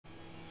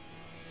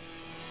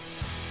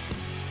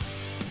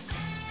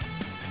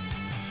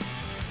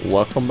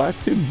Welcome back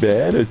to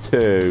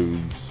Battletoads.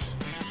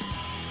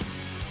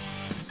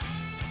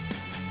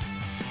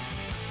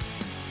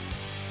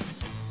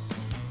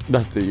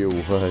 Not that you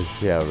was,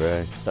 yeah,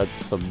 right.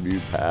 That's some new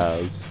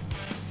pals.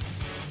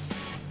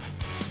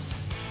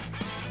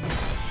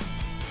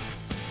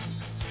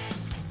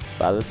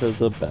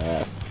 Battletoads are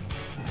back.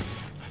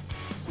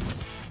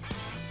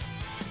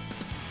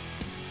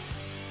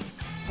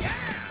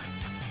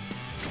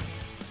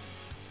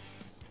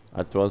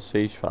 At one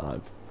stage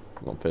 5.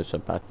 I'm gonna finish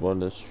up back one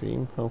this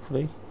stream,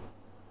 hopefully.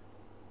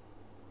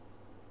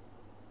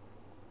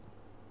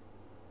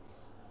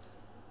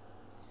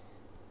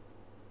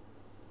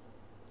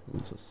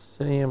 There's a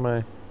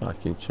semi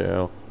fucking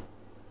chill.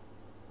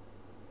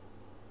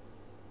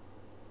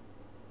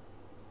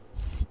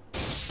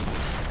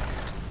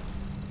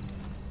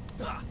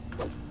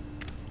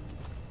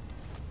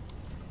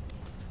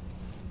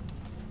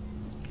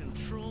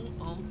 Control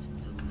Alt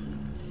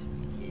Delete.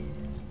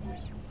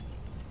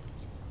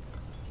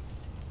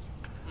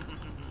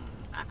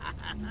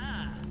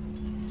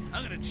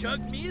 I'm gonna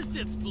chug me a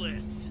Zit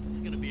Splits.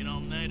 It's gonna be an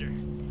all-nighter.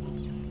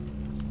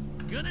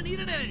 Gonna need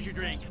an energy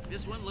drink.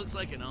 This one looks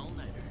like an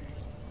all-nighter.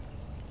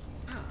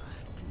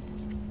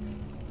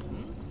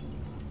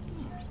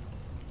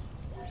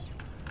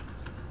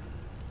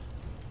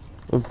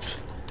 Oops.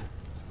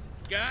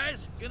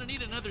 Guys, gonna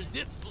need another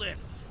Zit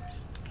Splits.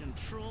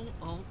 Control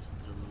Alt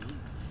Delete.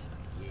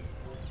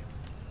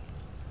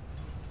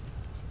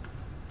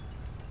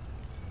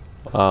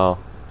 Oh.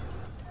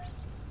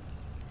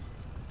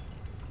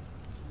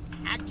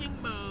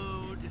 Hacking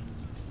mode.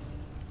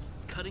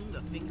 Cutting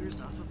the fingers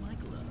off of my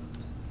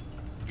gloves.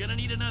 Gonna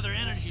need another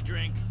energy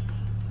drink.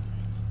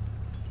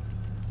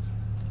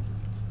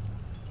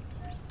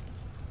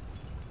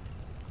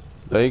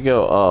 There you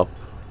go, up.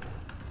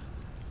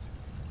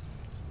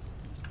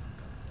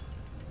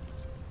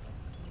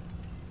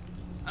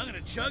 I'm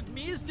gonna chug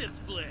me a Zit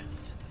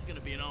Splits. It's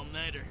gonna be an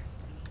all-nighter.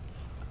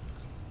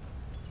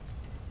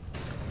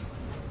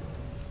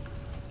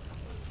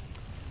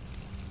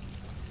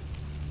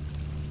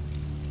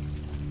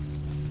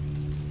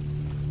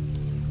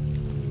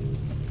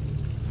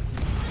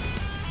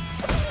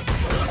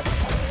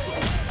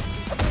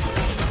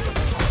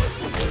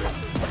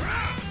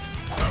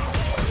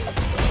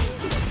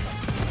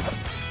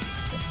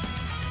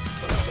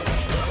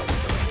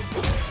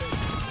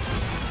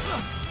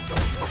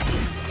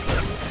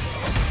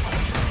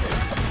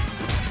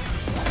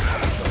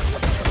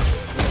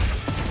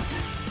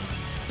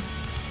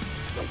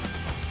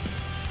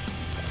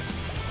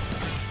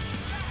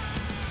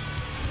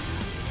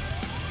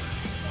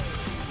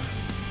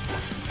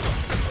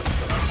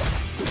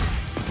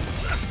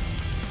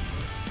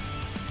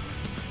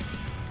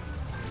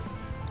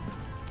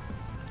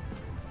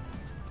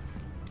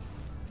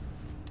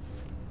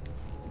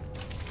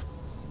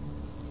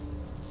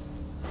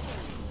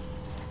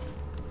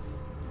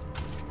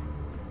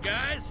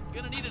 Guys,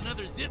 gonna need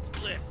another Zit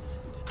Splits.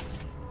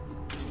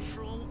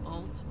 Control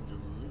Alt Delete.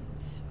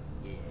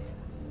 Yeah.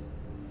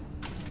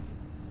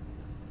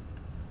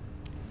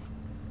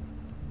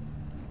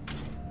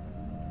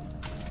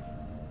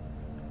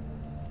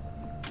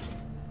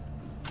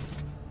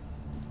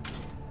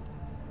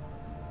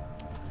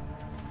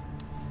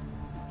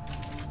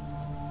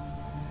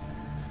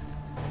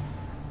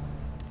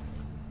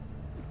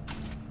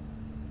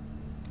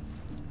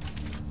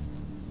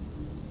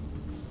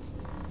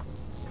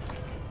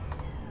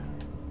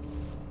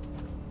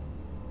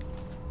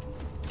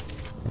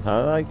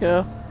 How did I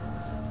go?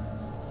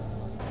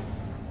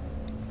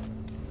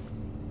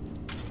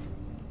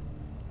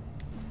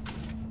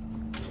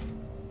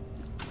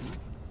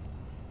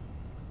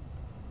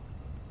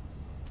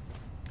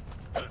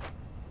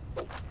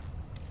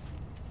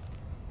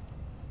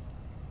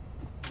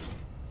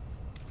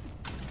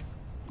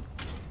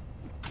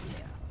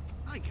 Yeah,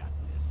 I got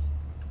this.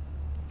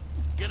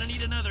 Gonna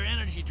need another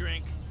energy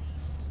drink.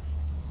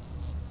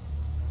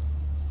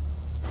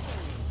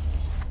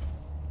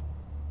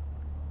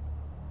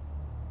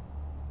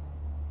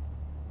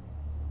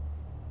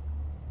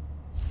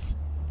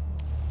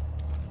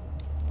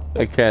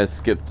 I can't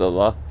skip the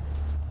lot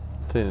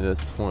thing at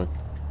this point.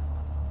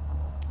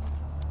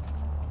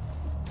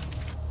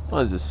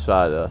 I'll just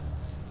try to.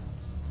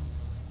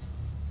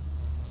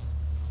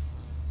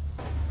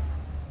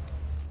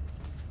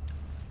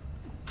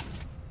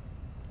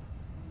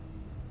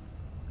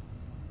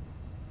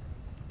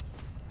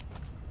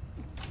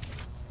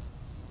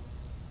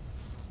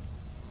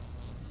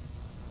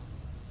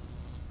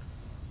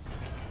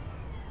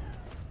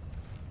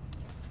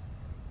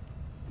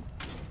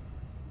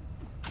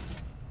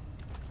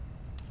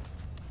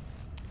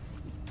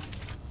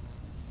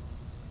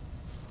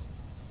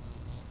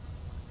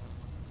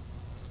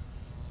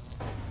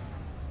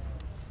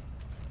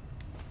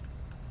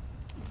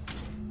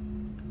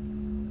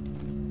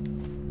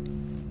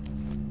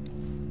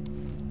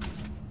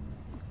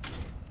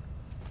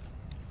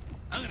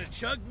 I'm gonna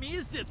chug me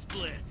a Zit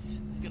Splits.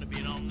 It's gonna be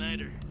an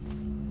all-nighter.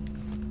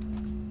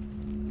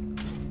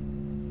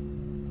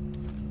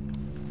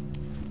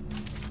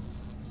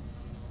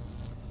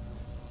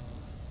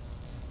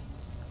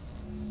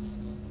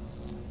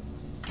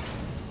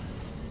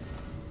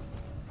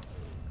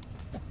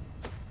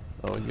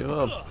 Don't give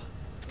up.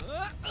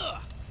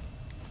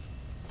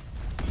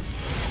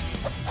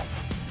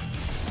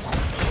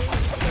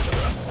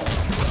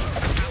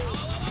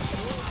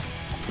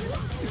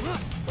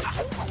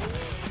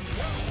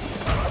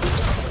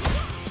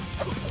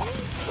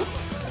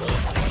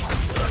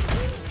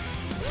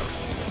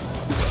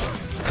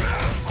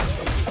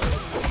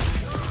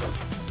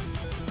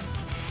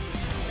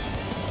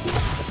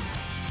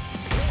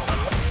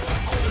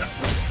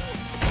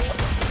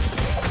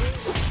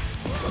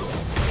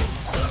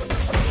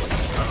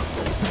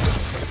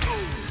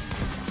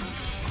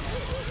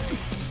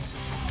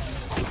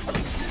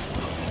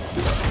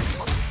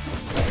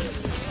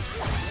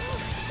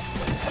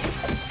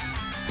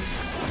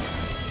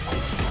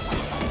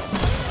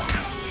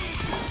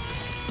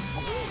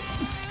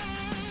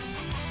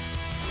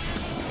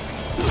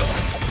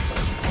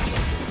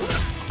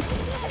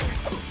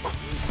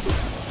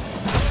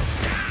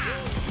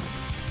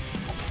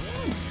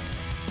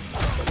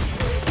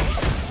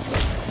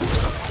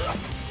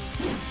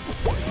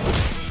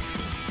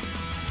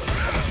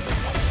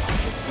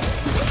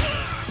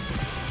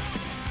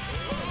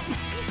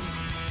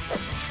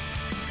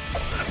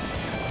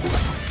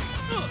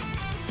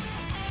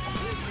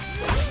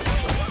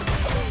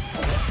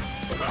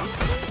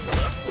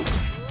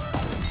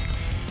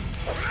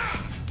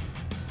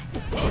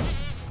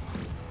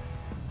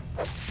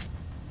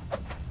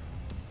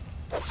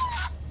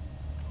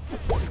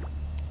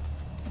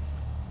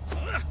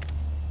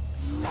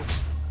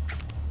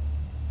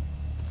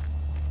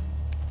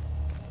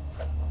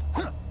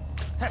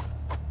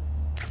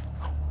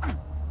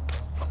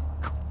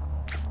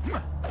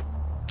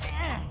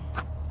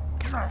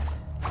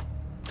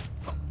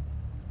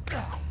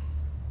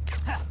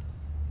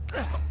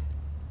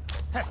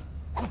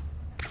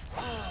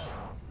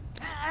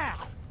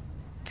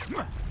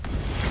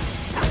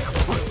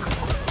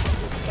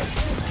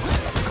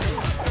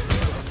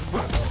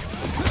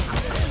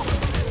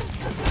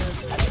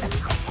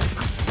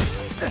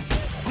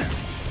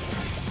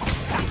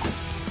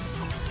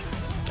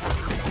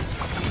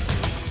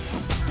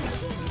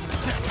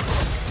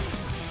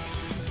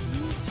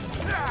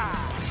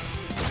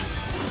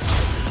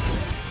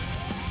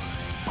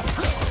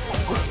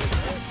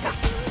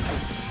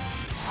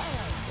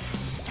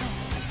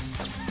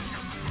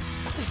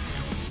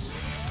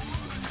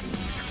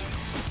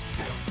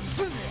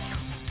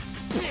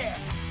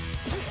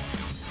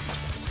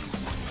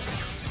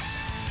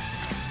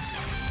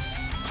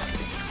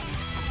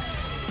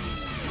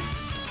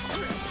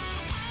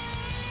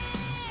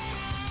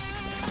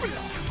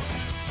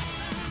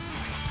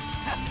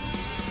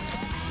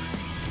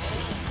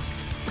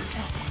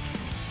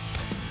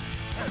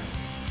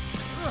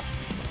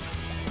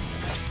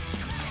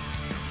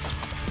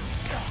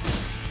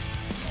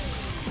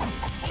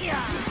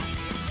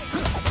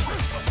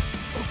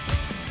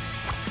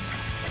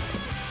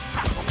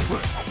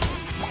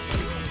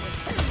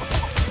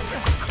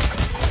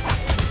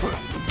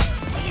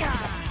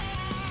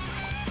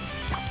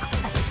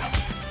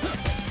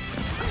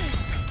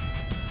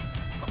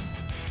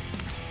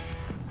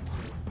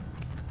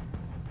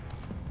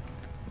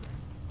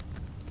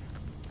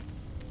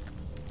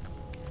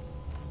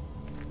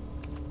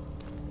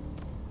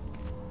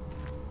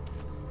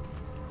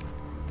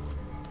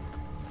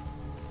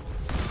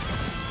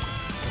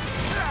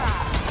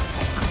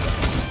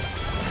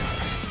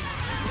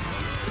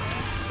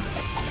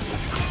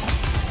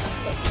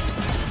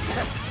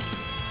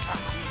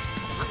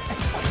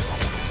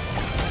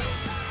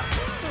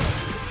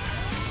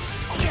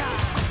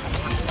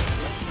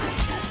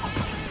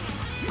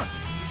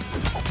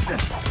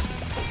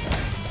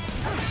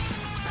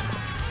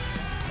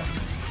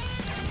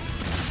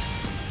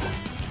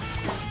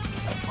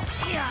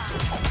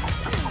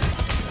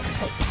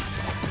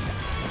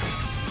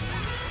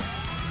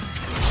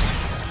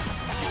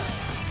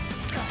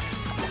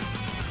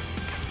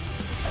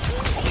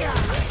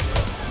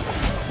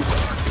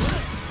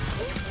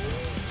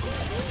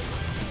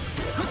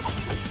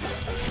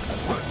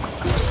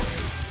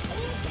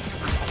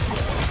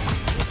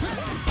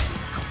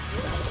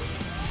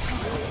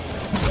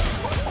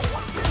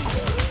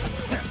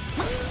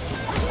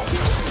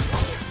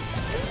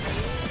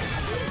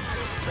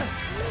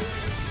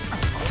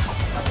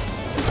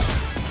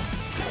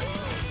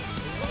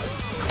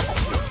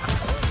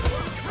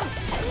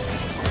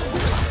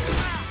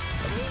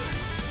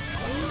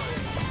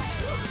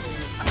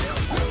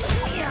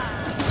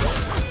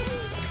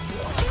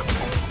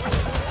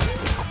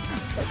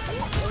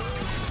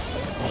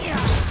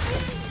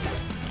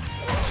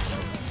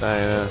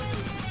 Diana.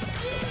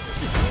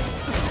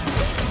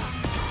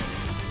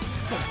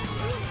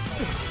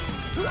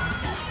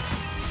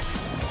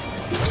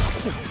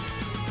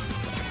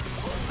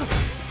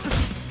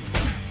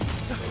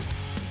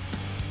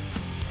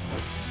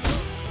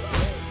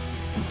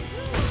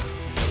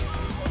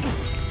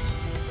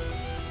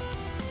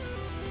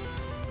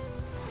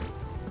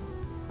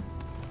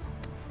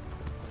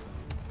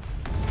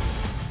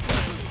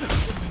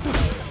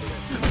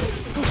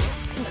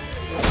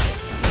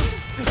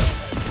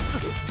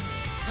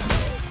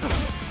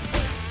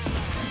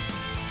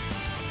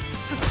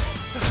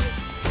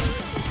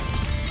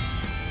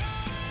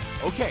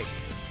 Okay,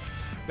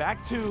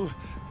 back to,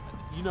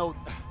 you know,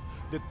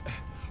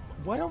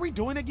 what are we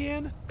doing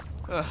again?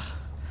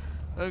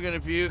 I'm gonna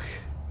puke.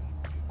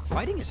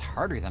 Fighting is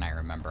harder than I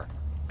remember.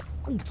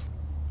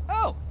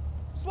 Oh,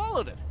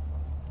 swallowed it.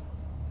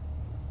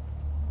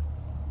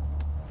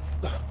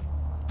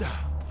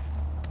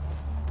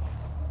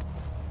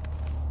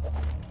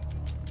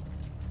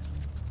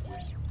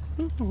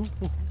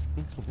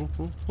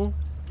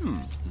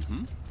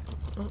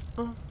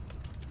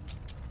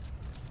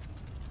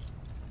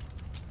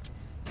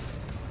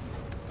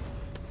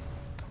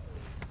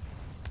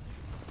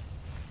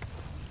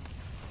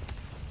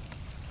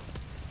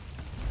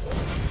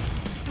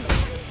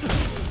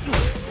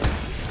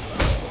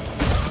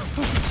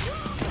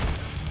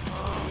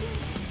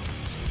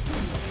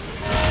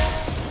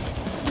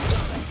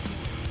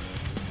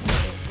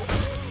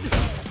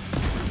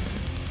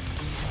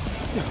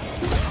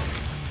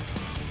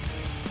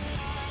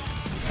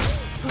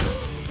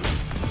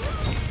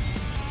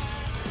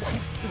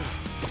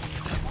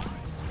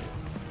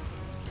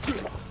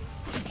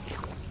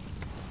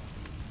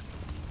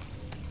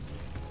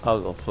 That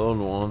was a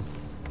fun one.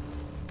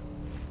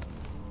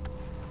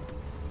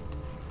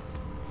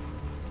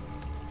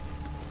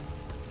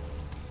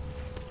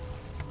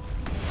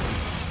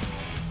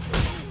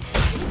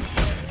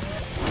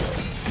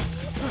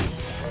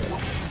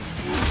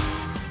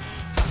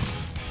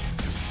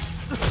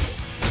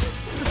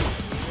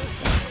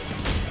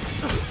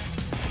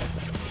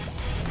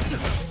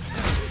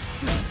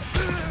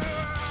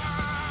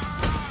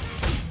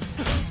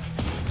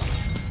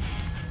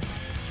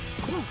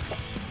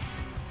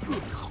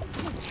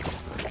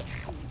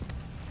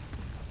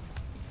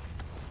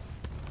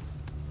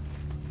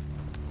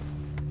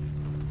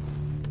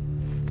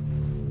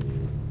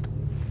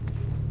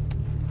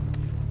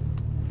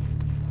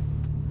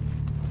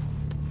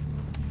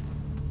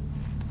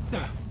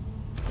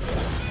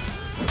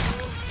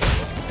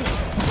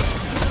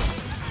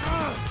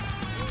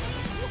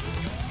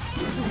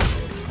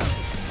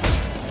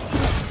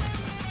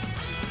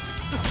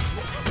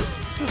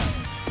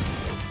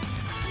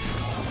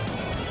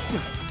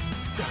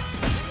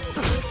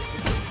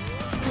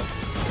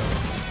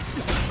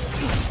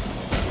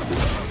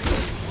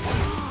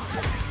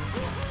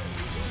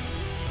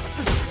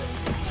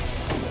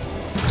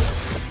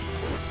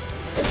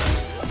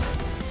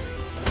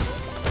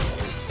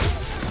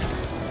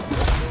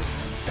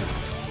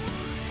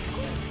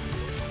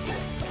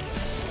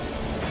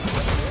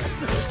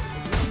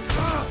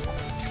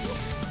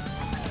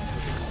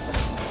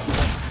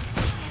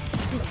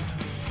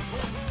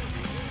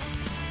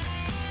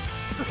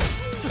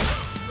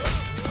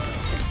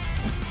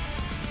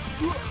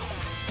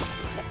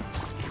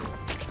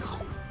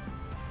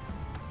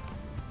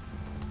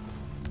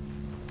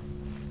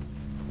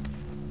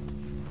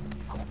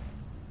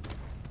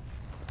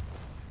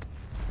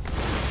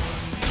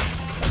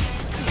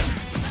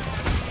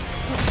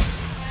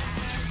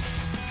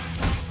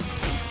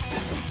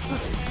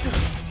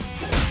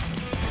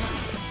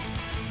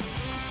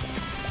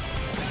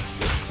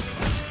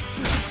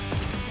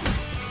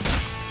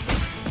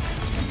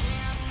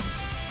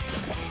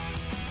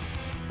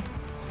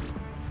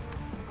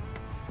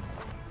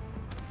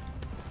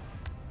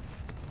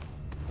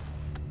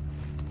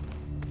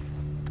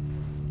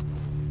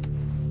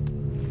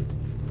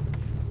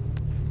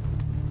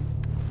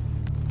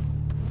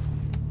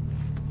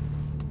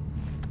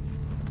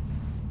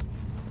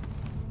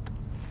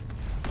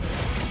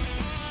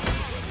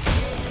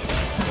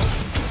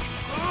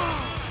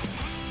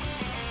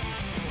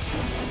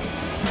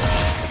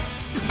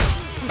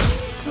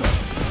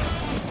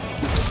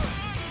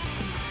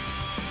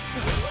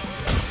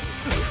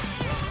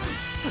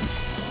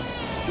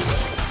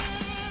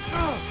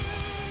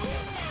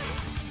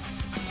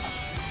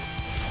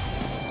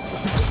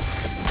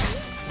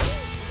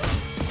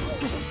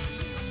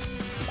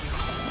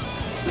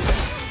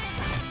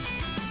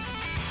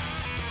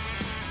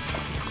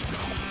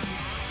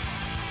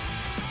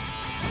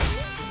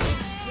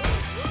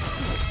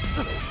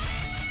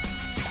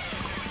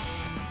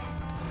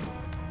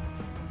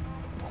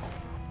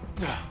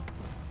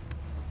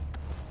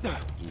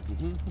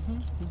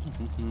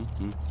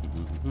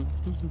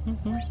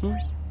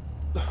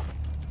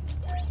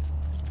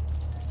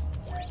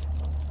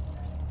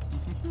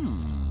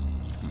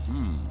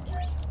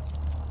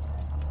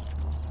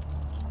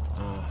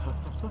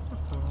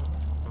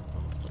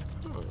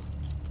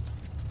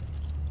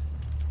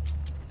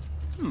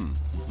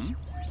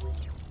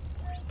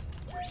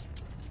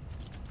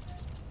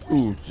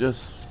 Ooh,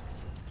 just...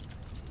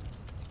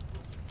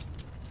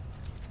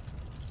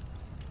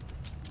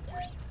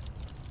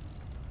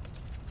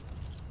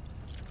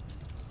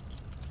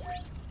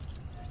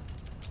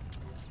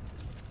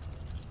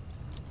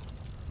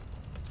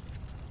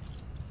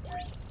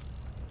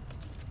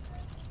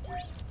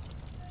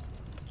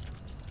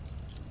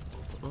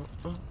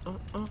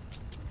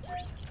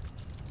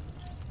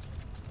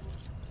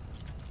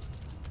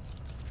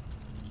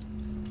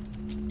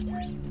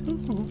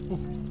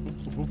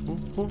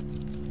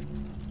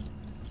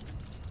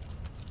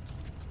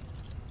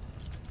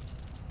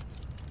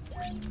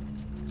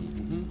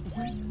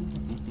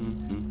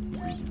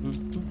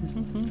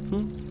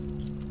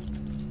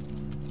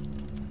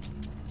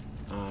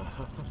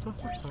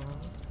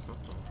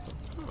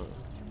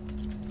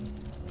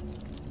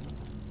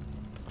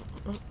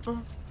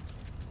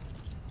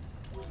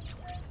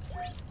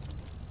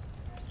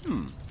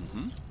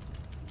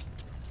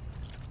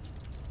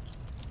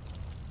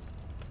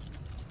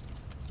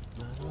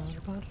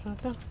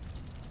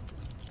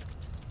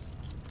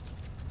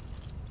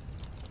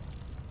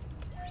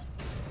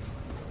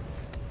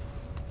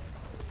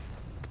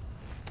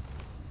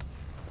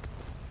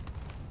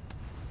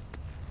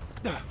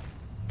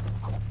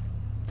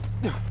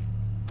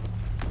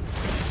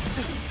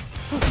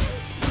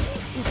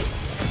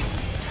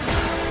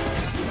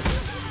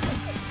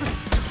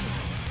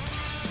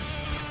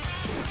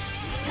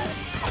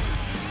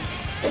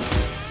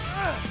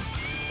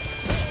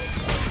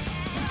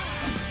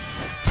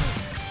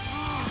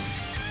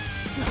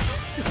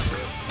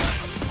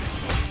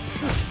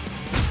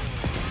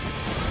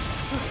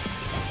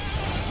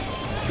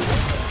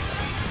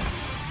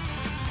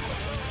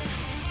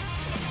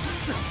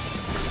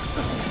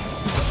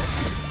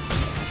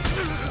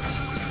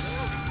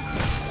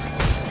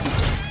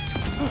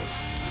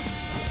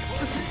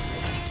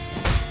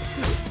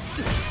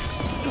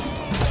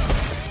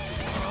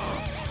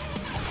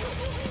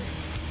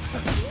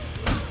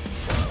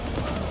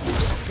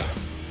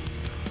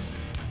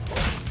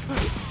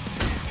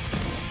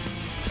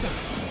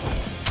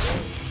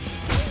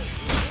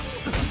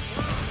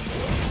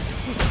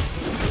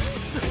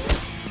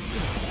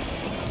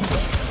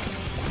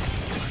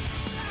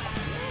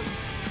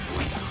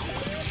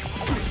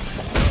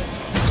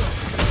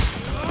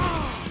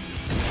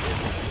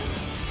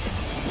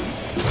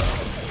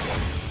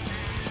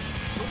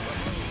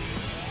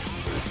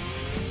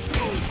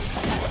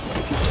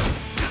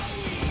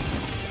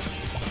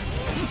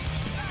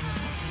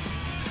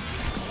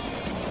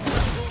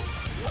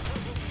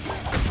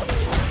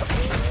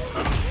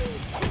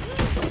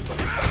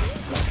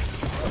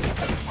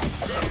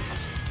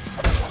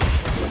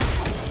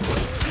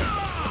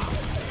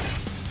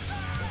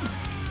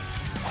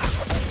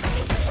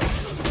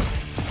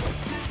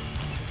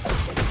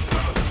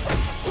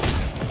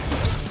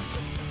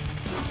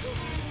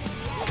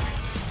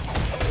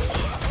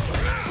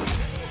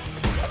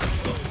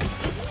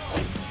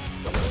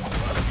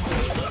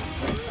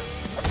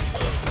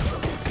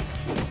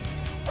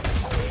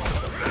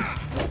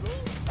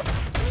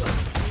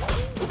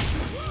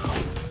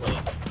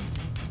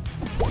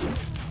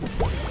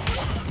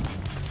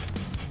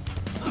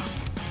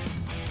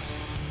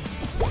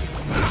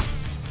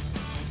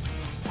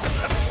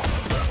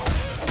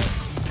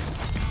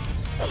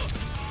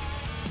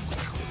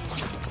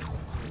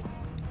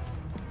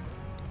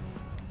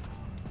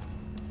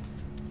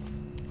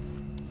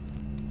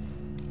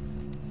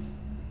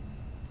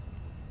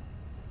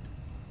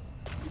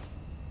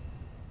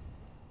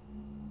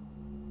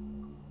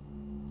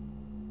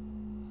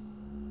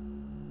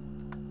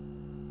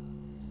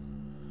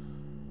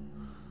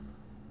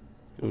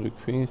 Go to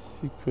Queen's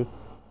secret.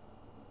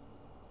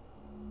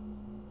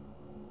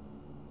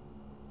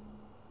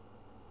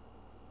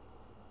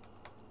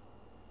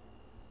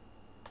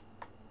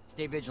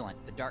 Stay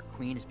vigilant. The Dark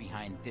Queen is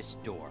behind this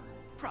door.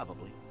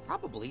 Probably.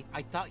 Probably.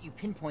 I thought you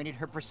pinpointed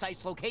her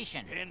precise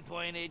location.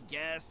 Pinpointed,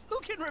 guess. Who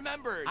can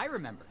remember? I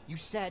remember. You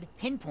said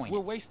pinpointed.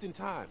 We're wasting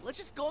time. Let's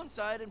just go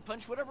inside and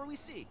punch whatever we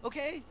see,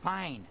 okay?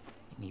 Fine.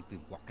 I need to be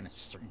walking a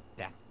certain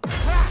death.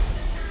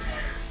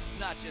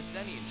 Not just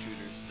any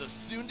intruders, the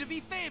soon-to-be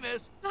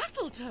famous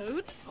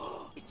Battletoads?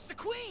 It's the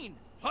Queen!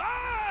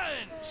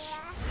 Punch!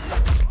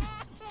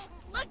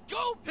 Let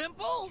go,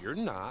 Pimple! You're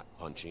not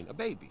punching a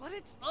baby. But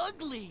it's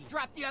ugly!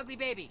 Drop the ugly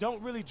baby. Don't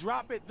really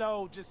drop it,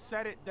 though. Just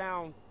set it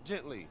down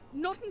gently.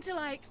 Not until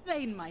I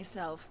explain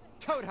myself.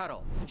 Toad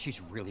Huddle.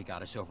 She's really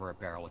got us over a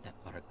barrel with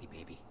that butt ugly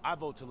baby. I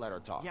vote to let her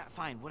talk. Yeah,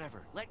 fine,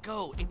 whatever. Let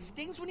go. It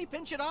stings when you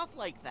pinch it off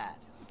like that.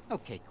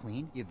 Okay,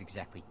 Queen. You have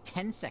exactly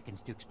 10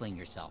 seconds to explain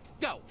yourself.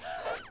 Go!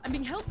 I'm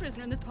being held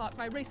prisoner in this park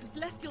by a race of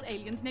celestial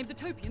aliens named the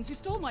Topians who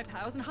stole my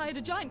powers and hired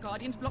a giant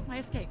guardian to block my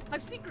escape.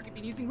 I've secretly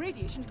been using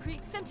radiation to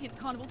create sentient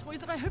carnival toys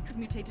that I hoped would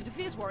mutate into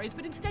fierce warriors,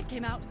 but instead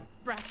came out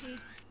brassy,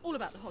 all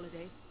about the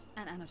holidays,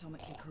 and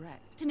anatomically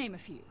correct, to name a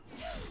few.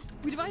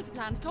 We devised a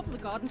plan to topple the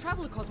guard and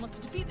travel the cosmos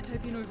to defeat the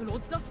Topian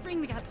overlords, thus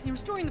freeing the galaxy and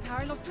restoring the power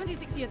I lost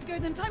 26 years ago,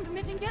 then time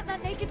permitting, get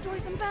that naked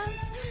toys and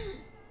pants.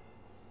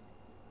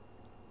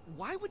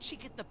 Why would she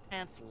get the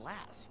pants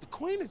last? The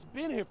Queen has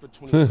been here for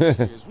 26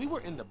 years. We were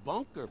in the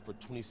bunker for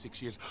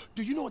 26 years.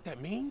 Do you know what that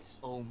means?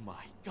 Oh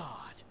my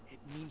god. It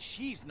means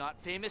she's not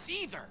famous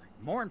either.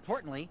 More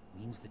importantly,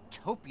 means the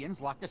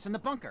Topians locked us in the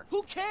bunker.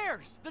 Who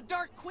cares? The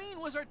Dark Queen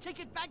was our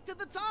ticket back to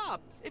the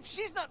top. If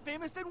she's not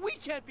famous, then we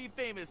can't be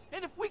famous.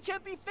 And if we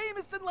can't be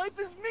famous, then life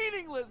is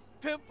meaningless.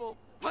 Pimple,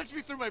 punch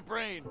me through my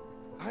brain.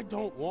 I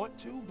don't want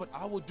to, but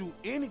I will do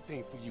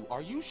anything for you.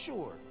 Are you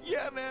sure?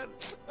 Yeah, man.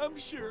 I'm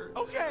sure.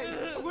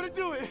 Okay, I'm gonna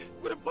do it.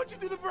 I'm gonna punch you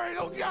through the brain.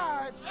 Oh,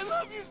 God. I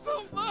love you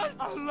so much.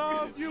 I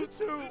love you,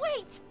 too.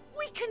 Wait!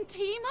 We can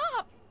team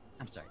up!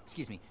 I'm sorry,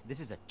 excuse me, this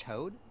is a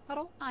toad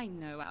puddle? I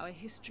know our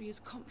history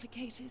is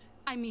complicated.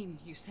 I mean,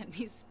 you sent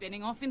me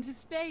spinning off into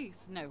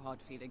space. No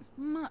hard feelings.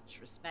 Much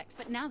respect.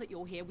 But now that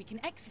you're here, we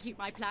can execute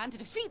my plan to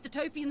defeat the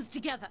Topians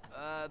together.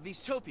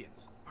 These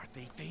Topians, are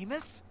they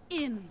famous?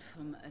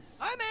 Infamous.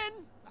 I'm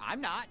in! I'm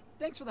not.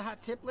 Thanks for the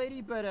hot tip,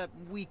 lady, but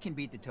we can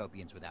beat the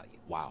Topians without you.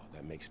 Wow,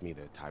 that makes me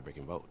the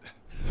tie-breaking vote.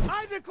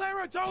 I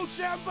declare a Toad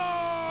Shambo!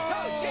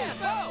 Toad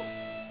Shambo!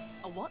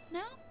 A what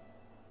now?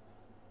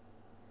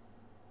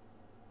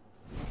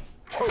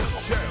 Toad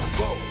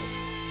Shambo!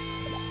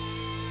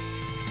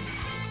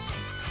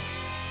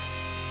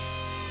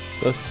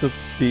 That's the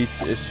beat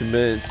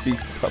instrument beat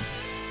cup.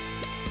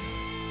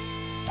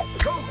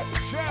 Toad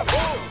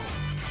Shambo!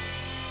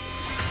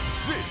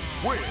 Six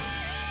wins!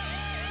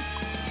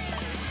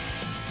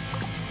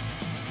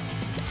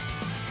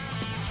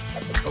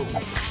 Toad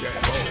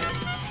Shambo!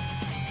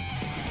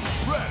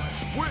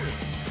 Rash wins!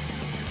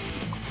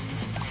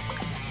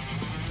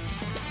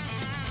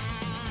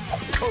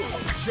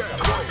 Toad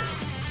Shambo!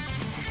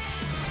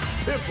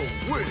 Pimple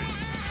wins!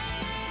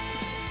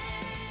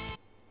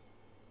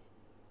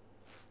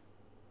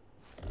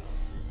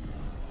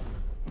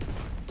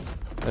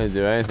 I didn't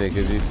do anything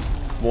because he's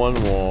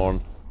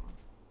 1-1.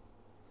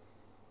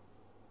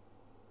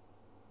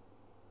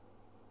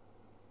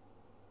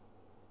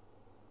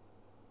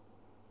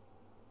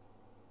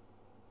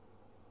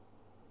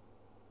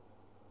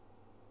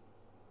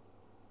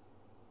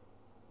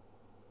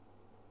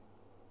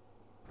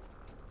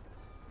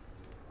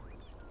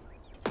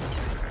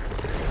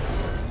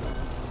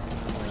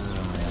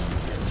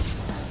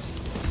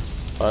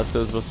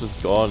 Battletoads versus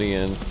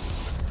Guardian.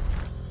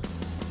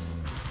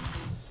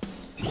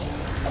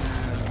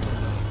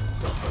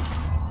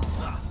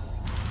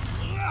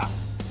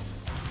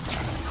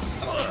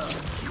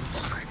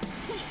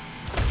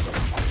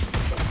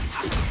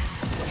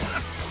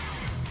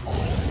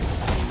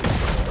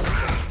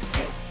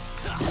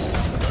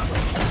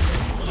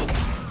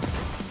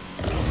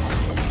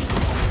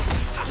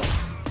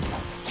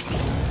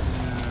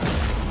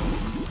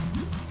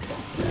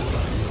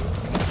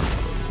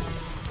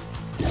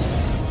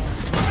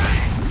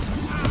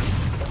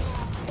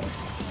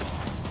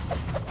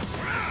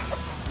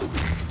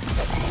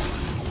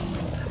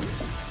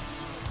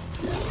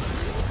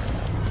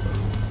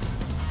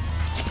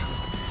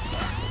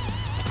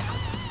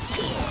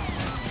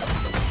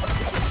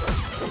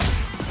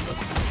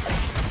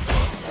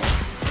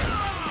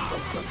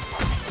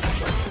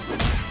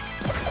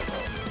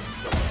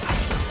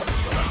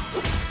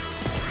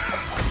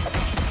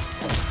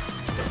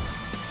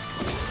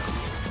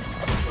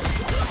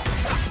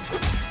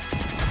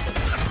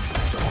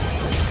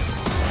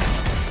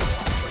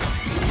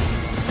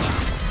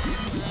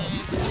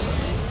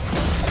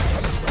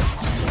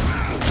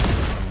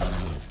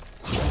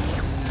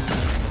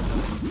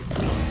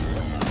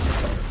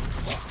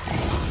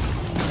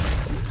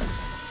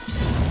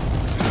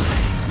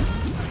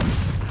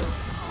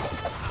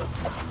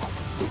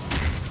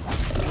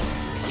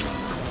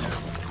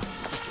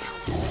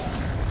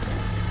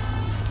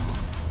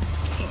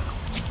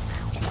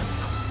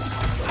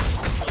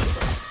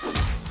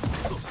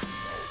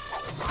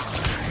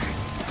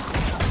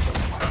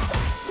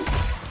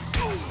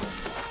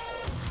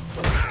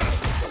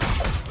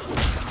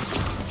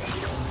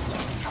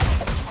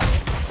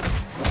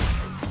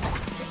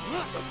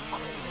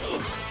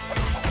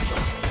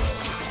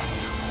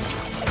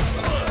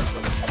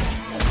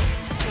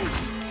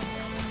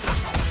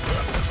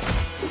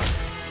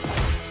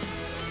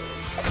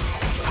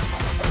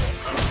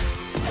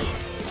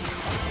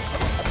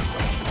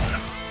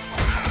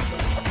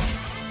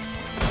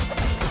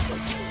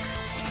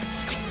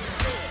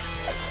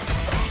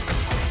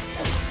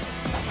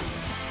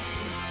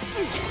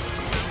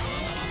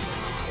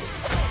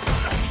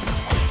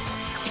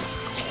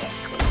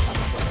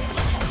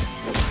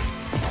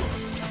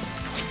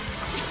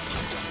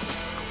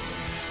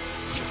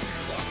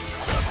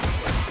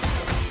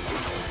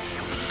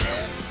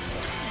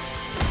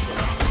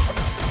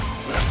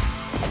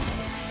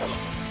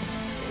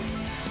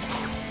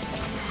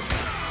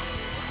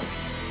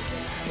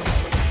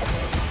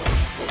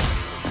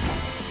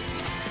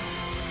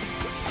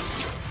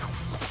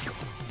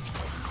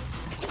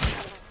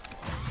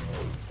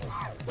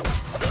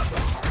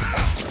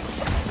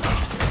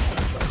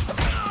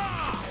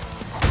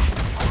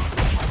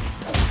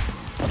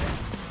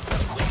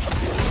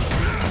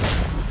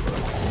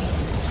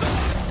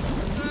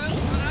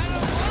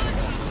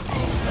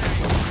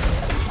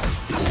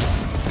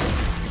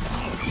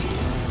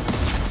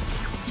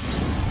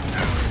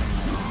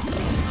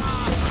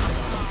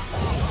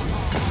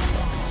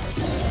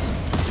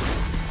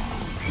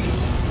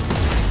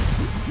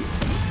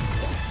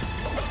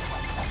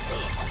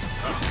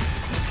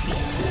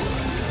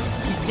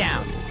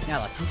 Down.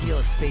 Now let's steal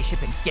a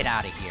spaceship and get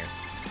out of here.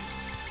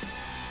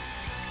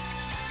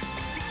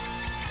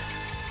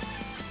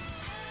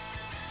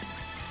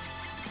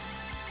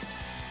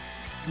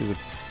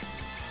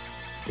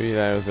 Maybe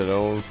that was an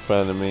old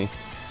friend of me.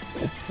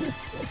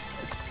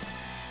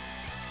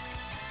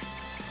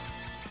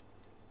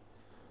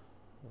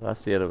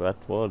 That's the other red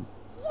one.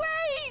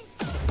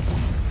 Wait!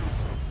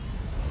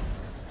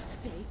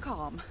 Stay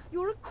calm.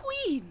 You're a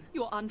queen.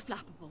 You're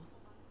unflappable.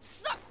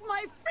 Suck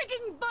my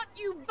frigging butt,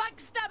 you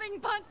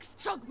backstabbing punks!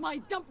 Chug my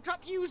dump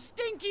truck, you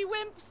stinky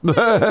wimps!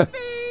 Beep,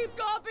 beep,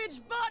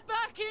 garbage butt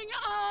backing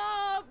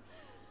up!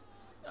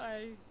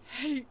 I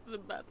hate the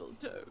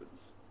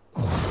Battletoads.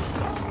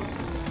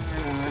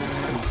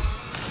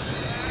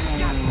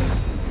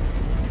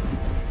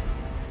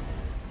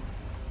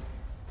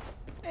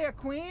 Hey,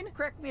 Queen,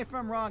 correct me if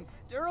I'm wrong.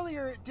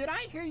 Earlier, did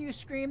I hear you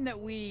scream that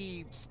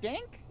we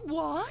stink?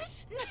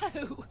 What?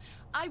 No!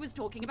 I was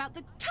talking about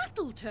the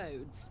cattle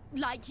toads.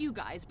 Like you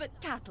guys, but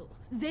cattle.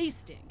 They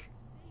stink.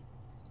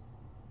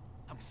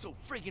 I'm so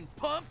friggin'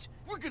 pumped!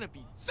 We're gonna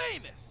be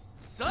famous!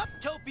 Sup,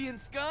 Topian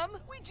scum?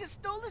 We just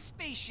stole a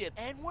spaceship,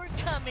 and we're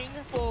coming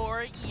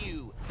for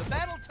you! The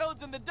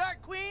Battletoads and the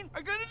Dark Queen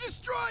are gonna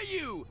destroy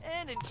you!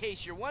 And in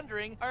case you're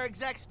wondering, our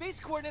exact space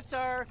coordinates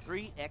are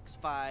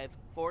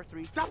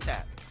 3x543... Stop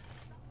that!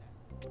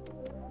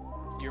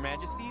 Your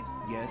Majesties?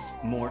 Yes,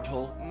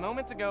 mortal.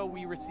 Moments ago,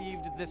 we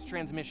received this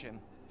transmission.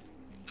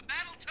 The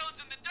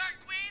Battletoads and the Dark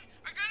Queen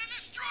are gonna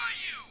destroy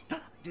you!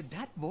 Did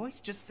that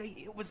voice just say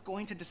it was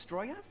going to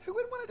destroy us? Who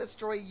would want to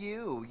destroy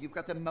you? You've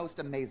got the most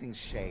amazing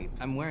shape.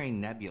 I'm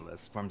wearing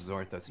Nebulas from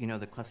Zorthos. You know,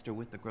 the cluster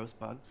with the gross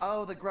bugs?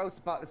 Oh, the gross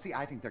bugs. See,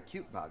 I think they're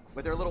cute bugs.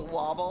 With their little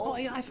wobble. Oh,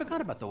 yeah, I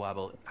forgot about the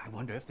wobble. I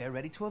wonder if they're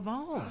ready to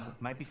evolve.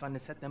 Might be fun to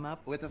set them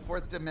up. With the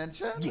fourth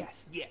dimension?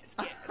 Yes, yes,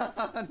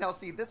 yes. Now,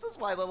 see, this is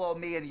why little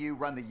old me and you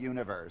run the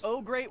universe. Oh,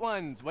 great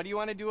ones. What do you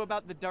want to do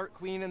about the Dark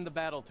Queen and the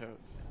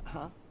Battletoads?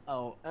 Huh?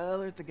 Oh,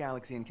 alert the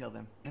galaxy and kill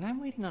them. And I'm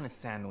waiting on a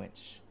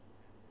sandwich.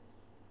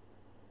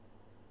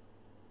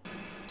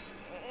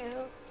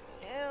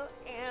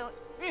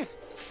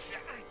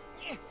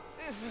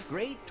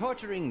 Great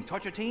torturing,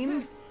 torture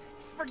team.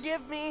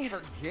 Forgive me.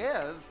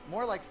 Forgive?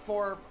 More like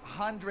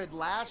 400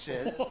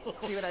 lashes.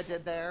 See what I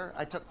did there?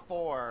 I took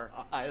 4.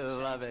 I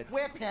love it.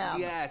 Whip him!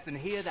 Yes, and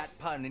hear that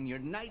pun in your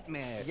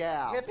nightmare.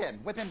 Yeah.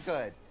 Whip him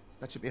good.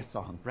 That should be a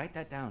song. Write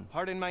that down.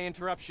 Pardon my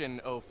interruption,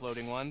 oh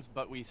floating ones,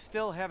 but we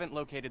still haven't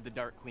located the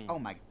Dark Queen. Oh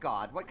my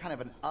god, what kind of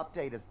an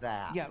update is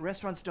that? Yeah,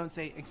 restaurants don't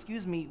say,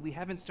 excuse me, we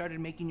haven't started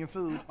making your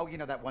food. Oh, you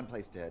know, that one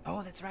place did.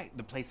 Oh, that's right.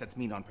 The place that's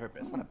mean on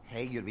purpose. I want to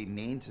pay you to be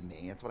mean to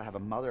me. That's what I have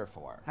a mother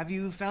for. Have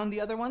you found the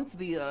other ones?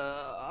 The,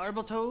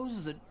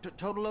 Arbaltoes? The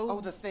Totalobes?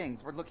 Oh, the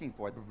things we're looking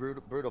for. The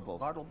Brutables.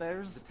 Bartle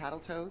Bears? The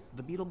Tattletoes.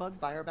 The Beetle Bugs?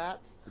 Fire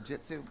Bats. The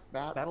Jitsu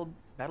Bats.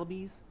 Battle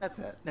Bees? That's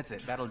it. That's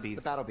it, Battle Bees.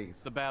 The Battle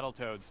Bees. The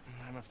Battletoads.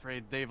 I'm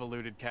afraid they've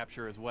eluded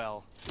capture as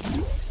well.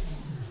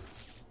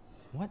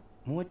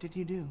 What did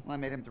you do? Well, I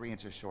made him 3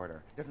 inches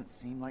shorter. Doesn't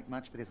seem like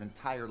much, but his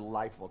entire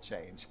life will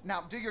change.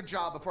 Now, do your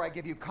job before I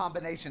give you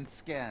combination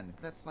skin.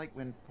 That's like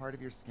when part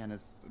of your skin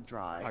is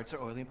dry. Parts are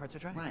oily and parts are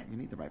dry. Right, you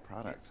need the right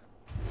product.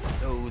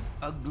 Those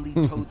ugly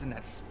toads and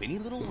that spinny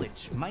little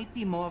witch might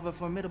be more of a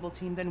formidable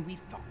team than we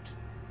thought.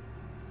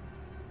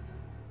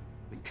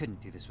 We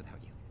couldn't do this without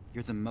you.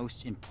 You're the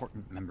most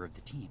important member of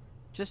the team.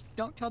 Just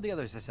don't tell the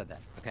others I said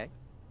that, okay?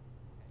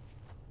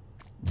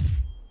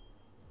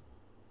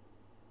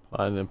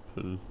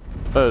 Pineapple.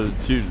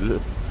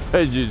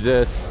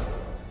 Prejudice.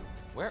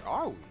 Where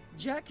are we?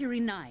 Mercury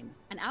 9,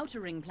 an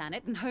outer ring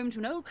planet and home to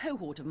an old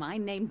cohort of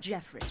mine named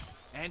Jeffrey.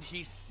 And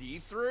he's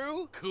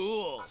see-through?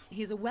 Cool.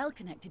 He's a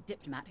well-connected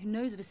diplomat who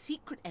knows of a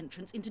secret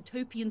entrance into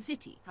Topian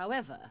City.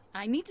 However,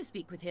 I need to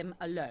speak with him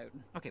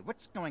alone. Okay,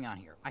 what's going on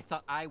here? I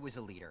thought I was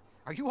a leader.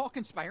 Are you all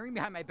conspiring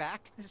behind my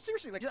back?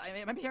 Seriously, like,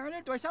 am I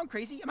paranoid? Do I sound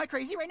crazy? Am I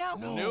crazy right now?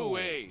 No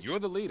way. You're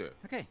the leader.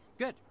 Okay,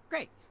 good,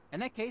 great. In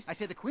that case, I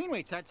say the Queen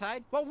waits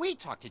outside while we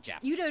talk to Jeff.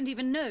 You don't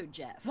even know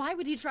Jeff. Why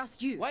would he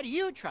trust you? Why do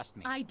you trust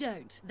me? I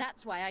don't.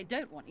 That's why I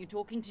don't want you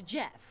talking to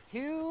Jeff.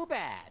 Too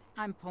bad.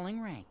 I'm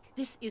pulling rank.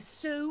 This is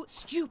so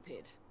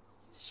stupid.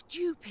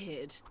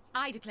 Stupid.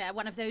 I declare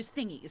one of those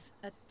thingies.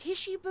 A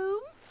tishy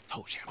boom?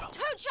 Toe Shambo.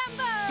 Toe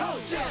chambo!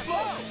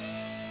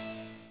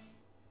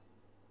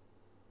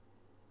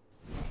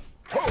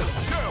 Toe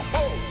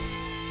Shambo!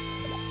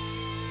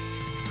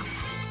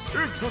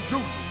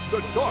 Introducing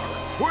the Dark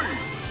Queen!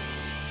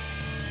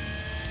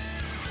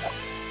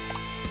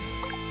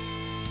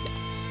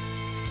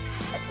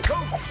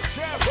 Toe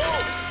Shambo!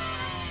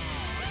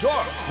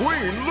 Dark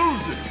Queen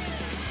loses!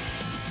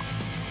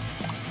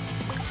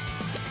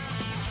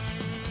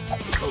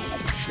 Toe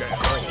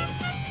Shambo!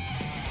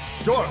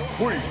 Dark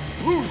Queen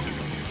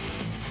loses!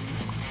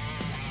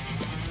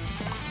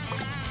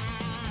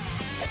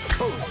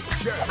 Toe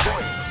Shambo!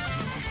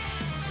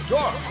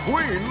 Dark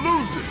Queen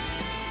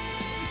loses!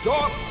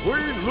 Dark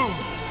Queen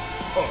loses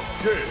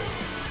again!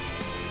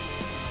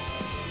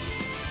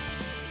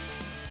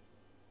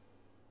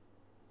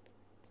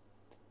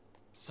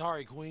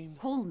 Sorry, Queen.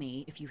 Call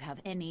me if you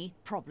have any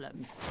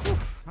problems.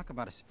 Talk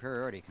about a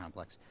superiority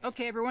complex.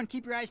 Okay, everyone,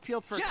 keep your eyes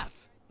peeled for...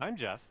 Jeff! I'm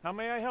Jeff. How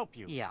may I help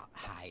you? Yeah,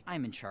 hi.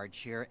 I'm in charge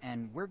here,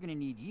 and we're gonna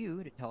need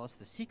you to tell us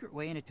the secret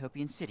way into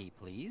Topian City,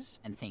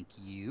 please. And thank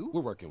you. We're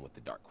working with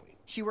the Dark Queen.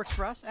 She works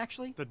for us,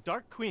 actually. The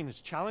Dark Queen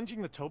is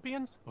challenging the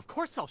Topians? Of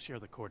course I'll share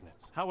the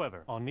coordinates.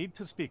 However, I'll need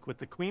to speak with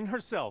the Queen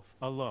herself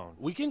alone.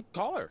 We can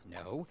call her.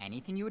 No,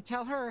 anything you would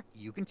tell her,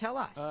 you can tell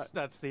us.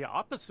 That's the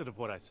opposite of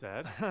what I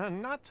said.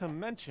 Not to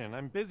mention,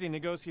 I'm busy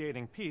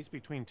negotiating peace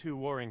between two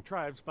warring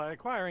tribes by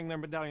acquiring their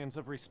medallions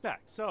of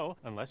respect. So,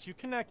 unless you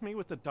connect me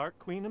with the Dark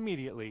Queen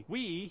immediately,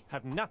 we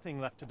have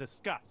nothing left to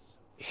discuss.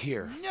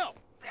 Here. No!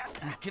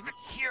 Give it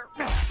here!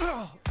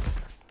 Hello?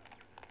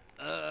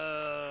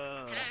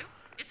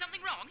 Is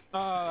something wrong?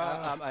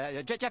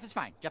 Jeff is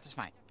fine. Jeff is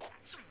fine.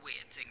 It's a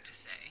weird thing to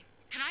say.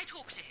 Can I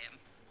talk to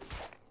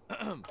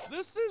him?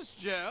 This is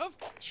Jeff.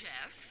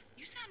 Jeff,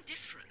 you sound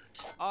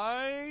different.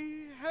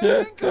 I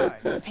have pink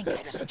eye. Pink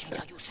eye doesn't change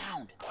how you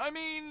sound. I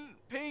mean,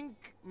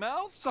 pink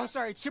mouth? So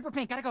sorry, Super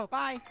Pink. Gotta go.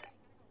 Bye.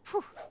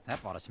 Whew,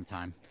 that bought us some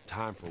time.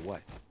 Time for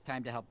what?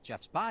 Time to help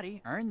Jeff's body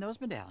earn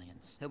those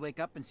medallions. He'll wake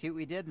up and see what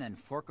we did and then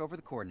fork over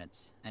the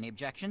coordinates. Any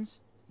objections?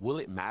 Will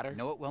it matter?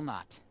 No, it will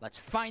not. Let's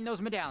find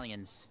those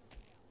medallions.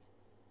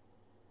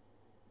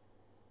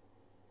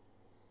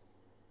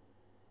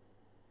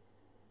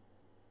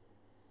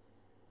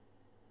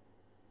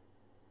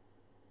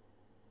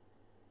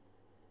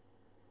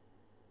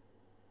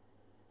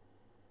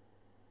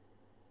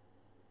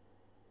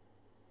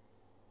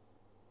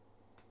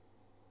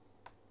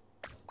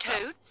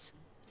 Toads,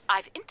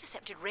 I've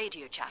intercepted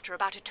radio chatter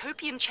about a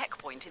Topian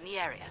checkpoint in the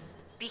area.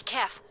 Be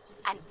careful,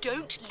 and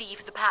don't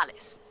leave the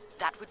palace.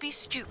 That would be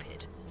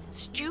stupid.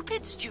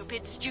 Stupid,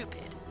 stupid,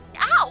 stupid.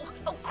 Ow!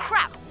 Oh,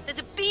 crap! There's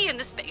a bee in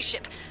the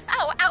spaceship.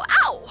 Ow, ow,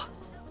 ow!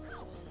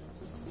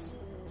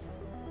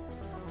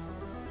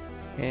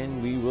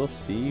 And we will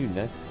see you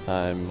next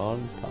time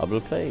on Pablo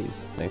Plays.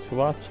 Thanks for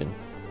watching.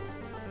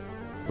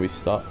 We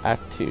start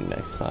Act 2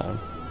 next time.